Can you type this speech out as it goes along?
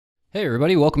Hey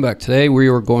everybody, welcome back. Today we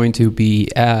are going to be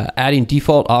adding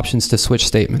default options to switch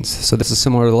statements. So this is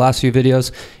similar to the last few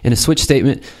videos. In a switch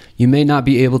statement, you may not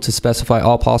be able to specify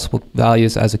all possible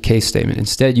values as a case statement.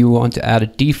 Instead, you want to add a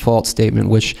default statement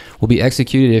which will be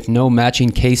executed if no matching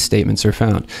case statements are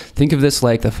found. Think of this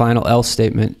like the final else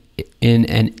statement in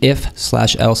an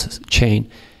if/else chain.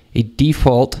 A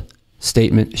default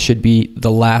statement should be the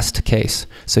last case.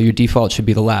 So your default should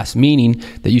be the last, meaning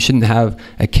that you shouldn't have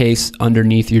a case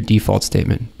underneath your default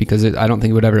statement because I don't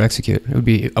think it would ever execute. It would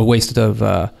be a waste of,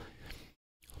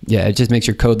 it just makes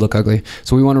your code look ugly.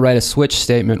 So we want to write a switch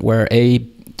statement where A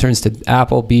turns to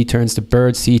apple, B turns to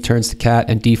bird, C turns to cat,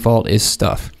 and default is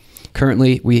stuff.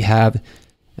 Currently we have,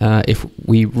 if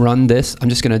we run this, I'm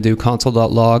just going to do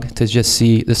console.log to just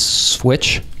see the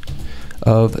switch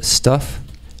of stuff.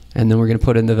 And then we're going to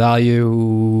put in the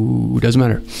value, doesn't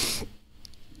matter.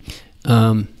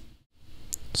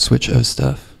 Switch of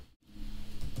stuff.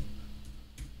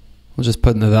 We'll just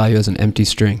put in the value as an empty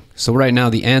string. So right now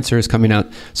the answer is coming out.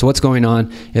 So what's going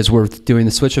on is we're doing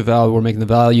the switch of value. We're making the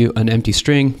value an empty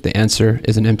string. The answer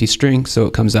is an empty string, so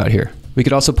it comes out here. We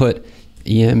could also put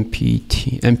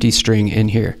empty string in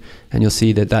here, and you'll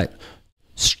see that that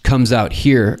comes out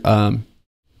here.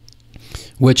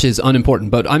 Which is unimportant,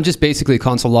 but I'm just basically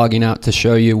console logging out to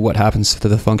show you what happens to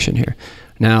the function here.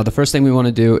 Now, the first thing we want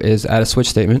to do is add a switch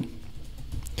statement,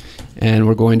 and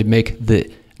we're going to make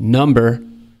the number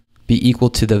be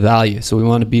equal to the value. So we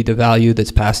want to be the value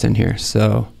that's passed in here.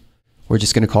 So we're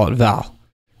just going to call it val.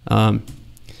 And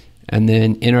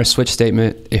then in our switch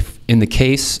statement, if in the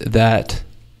case that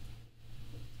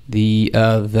the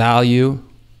value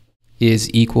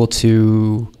is equal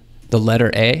to the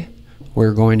letter A,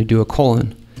 we're going to do a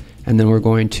colon, and then we're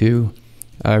going to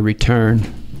return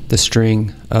the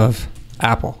string of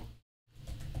apple,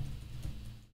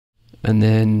 and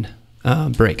then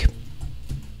break.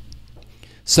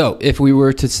 So if we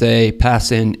were to say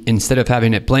pass in, instead of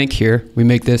having it blank here, we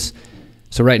make this,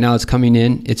 so right now it's coming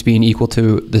in, it's being equal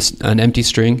to this an empty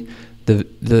string,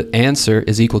 the answer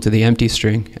is equal to the empty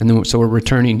string, and then so we're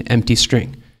returning empty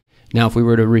string. Now if we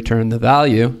were to return the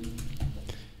value,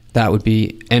 that would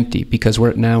be empty because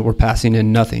we're passing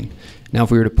in nothing. Now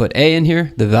if we were to put A in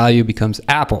here, the value becomes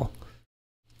apple,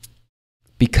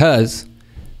 because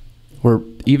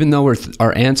even though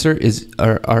our answer is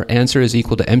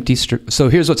equal to empty string. So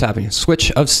here's what's happening: switch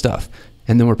of stuff,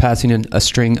 and then we're passing in a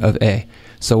string of A.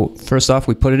 So first off,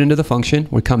 we put it into the function,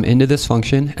 we come into this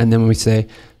function, and then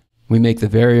we make the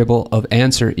variable of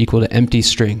answer equal to empty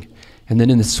string. And then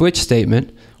in the switch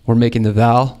statement, we're making the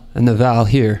val and the val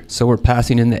here. So we're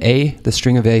passing in the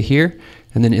string of A here,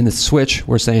 and then in the switch,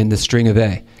 we're saying the string of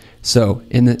A. So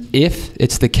if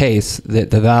it's the case that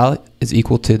the val is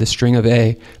equal to the string of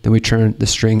A, then we turn the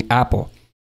string apple.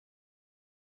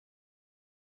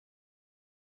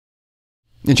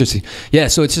 Interesting. Yeah,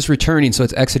 so it's just returning, so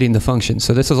it's exiting the function.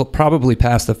 So this will probably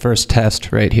pass the first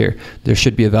test right here. There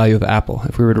should be a value of apple.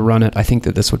 If we were to run it, I think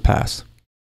that this would pass.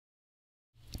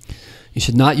 You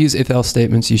should not use if-else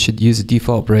statements. You should use a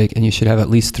default break, and you should have at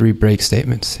least 3 break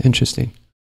statements. Interesting.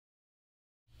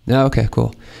 Now, okay,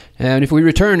 cool. And if we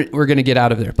return, we're going to get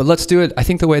out of there. But let's do it. I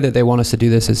think the way that they want us to do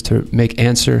this is to make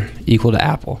answer equal to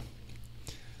apple.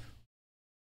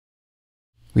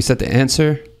 We set the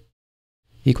answer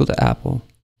equal to apple.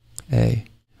 A.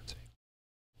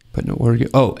 But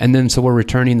no, and then so we're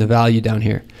returning the value down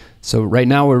here. So right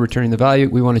now we're returning the value.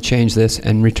 We want to change this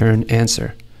and return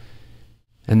answer.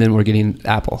 And then we're getting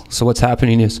apple. So what's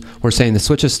happening is we're saying the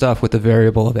switch of stuff with the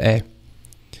variable of A.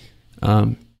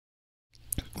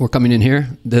 We're coming in here,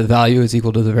 the value is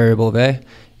equal to the variable of A.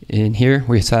 In here,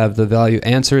 we have the value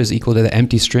answer is equal to the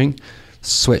empty string,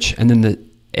 switch. And then the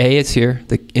A is here,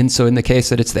 so in the case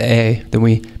that it's the A, then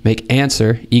we make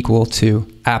answer equal to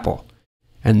apple.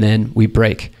 And then we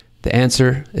break. The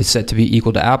answer is set to be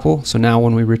equal to apple, so now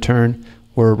when we return,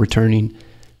 we're returning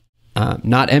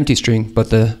not empty string, but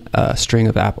the string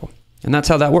of apple. And that's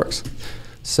how that works.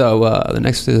 So the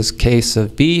next is case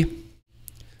of B.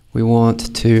 We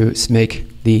want to make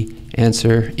the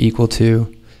answer equal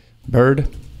to bird.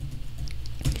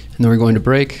 And then we're going to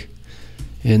break.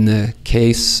 In the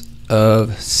case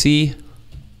of C,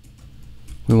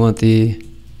 we want the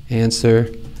answer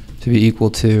to be equal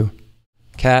to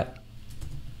cat.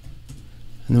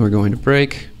 And then we're going to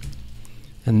break.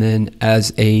 And then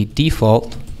as a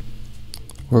default,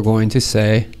 we're going to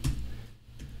say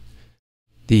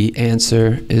the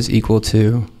answer is equal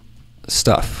to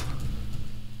stuff.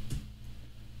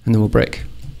 And then we'll break.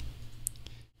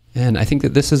 And I think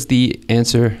that this is the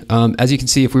answer. As you can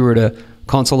see, if we were to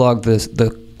console log the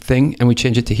thing and we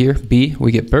change it to here, B,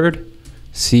 we get bird.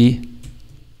 C,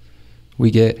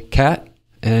 we get cat.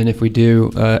 And if we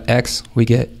do X, we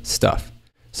get stuff.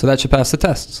 So that should pass the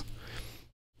tests.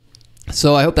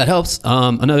 So I hope that helps.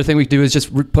 Another thing we do is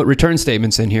just put return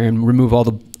statements in here and remove all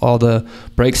the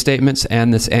break statements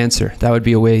and this answer. That would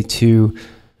be a way to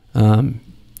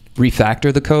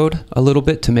refactor the code a little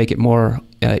bit to make it more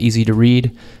easy to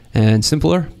read and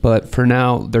simpler. But for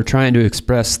now, they're trying to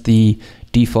express the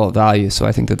default value. So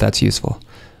I think that that's useful.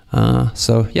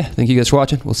 So yeah, thank you guys for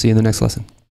watching. We'll see you in the next lesson.